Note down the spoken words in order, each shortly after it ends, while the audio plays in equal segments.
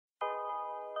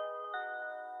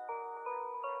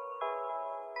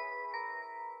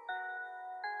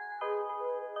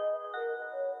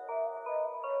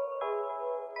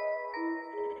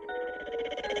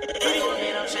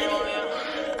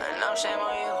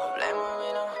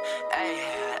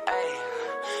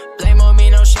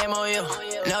shame on you.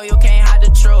 No, you can't hide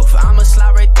the truth. I'ma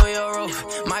slide right through your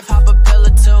roof. Might pop a pill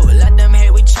or two. Let them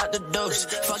hate, we chop the deuce.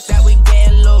 Fuck that, we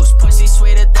getting loose. Pussy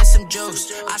sweeter than some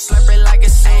juice. I slurp it like a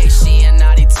soup. She a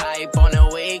naughty type on the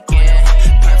weekend.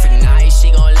 Perfect night,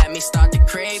 she gon' let me start the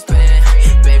creeping.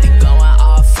 Baby going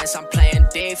offense, I'm playing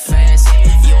defense.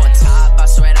 You on top, I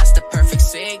swear that's the perfect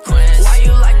sequence. Why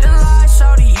you like the lie,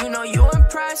 shorty? You know you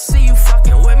impressed. See you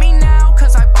fucking with me now,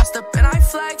 cause I bust up and I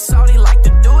flex. All he like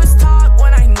to do is talk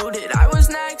when I knew that I was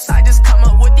next. I just come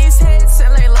up with these hits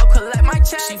and lay low, collect my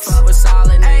checks. She fuck with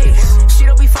solid A's. She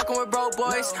don't be fucking with broke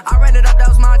boys. I ran it up, that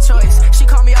was my choice. She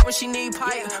call me up when she need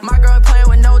pipe. My girl ain't playing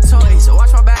with no toys.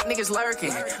 Watch my back, niggas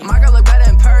lurking. My girl look better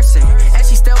in person, and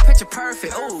she still picture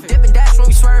perfect. Ooh, dip and dash when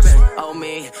we swerving. Oh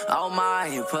me, oh my,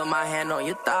 you put my hand on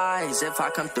your thighs. If I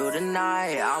come through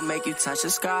tonight, I'll make you touch the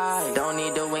sky. Don't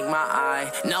need to wink my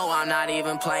eye. No, I'm not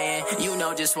even playing. You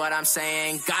know just what I'm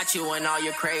saying. Got you and all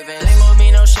your cravings. Blame on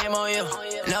me, no shame on you.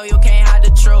 No, you can't hide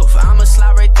the truth. I'ma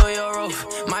slide right through your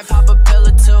roof. Might pop a pill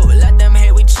or two. Let them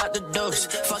hate, we chop the deuce.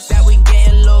 Fuck that, we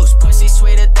getting loose. Pussy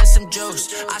sweeter than some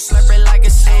juice. I slurp it like a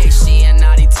soup. She a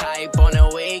naughty type on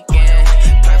the weekend.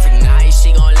 Perfect night,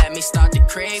 she gon' let me start the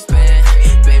creeping.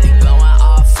 Baby going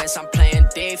offense, I'm playing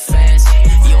defense.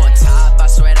 You on top, I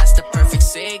swear that's the perfect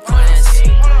sequence.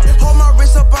 Hold my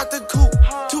wrist up out the coupe.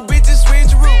 Two bitches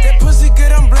switch route. That pussy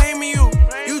good, I'm blaming you.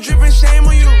 You drippin' shame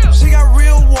on you. She got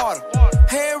real water,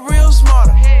 hair real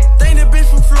smarter. Think the bitch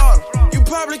from Florida. You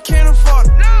probably can't afford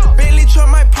it. Bentley truck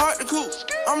might park the coupe.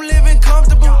 I'm living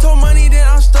comfortable. Told money that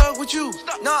I'm stuck with you.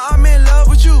 Nah, I'm in love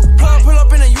with you. Pull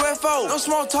up in a UFO. No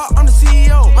small talk, I'm the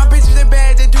CEO. My bitches, they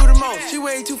bad, they do the most. She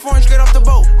way too foreign, straight off the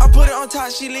boat. I put it on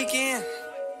top, she leaking.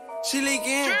 She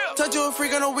leaking. Touch you a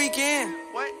freak on the weekend.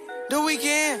 The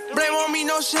weekend. Blame on me,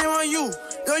 no shame on you.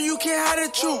 Girl, you can't hide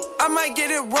the truth. I might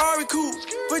get it Rari coupe,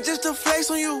 but just to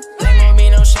flex on you. Blame on me,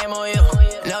 no shame on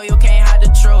you. No, you can't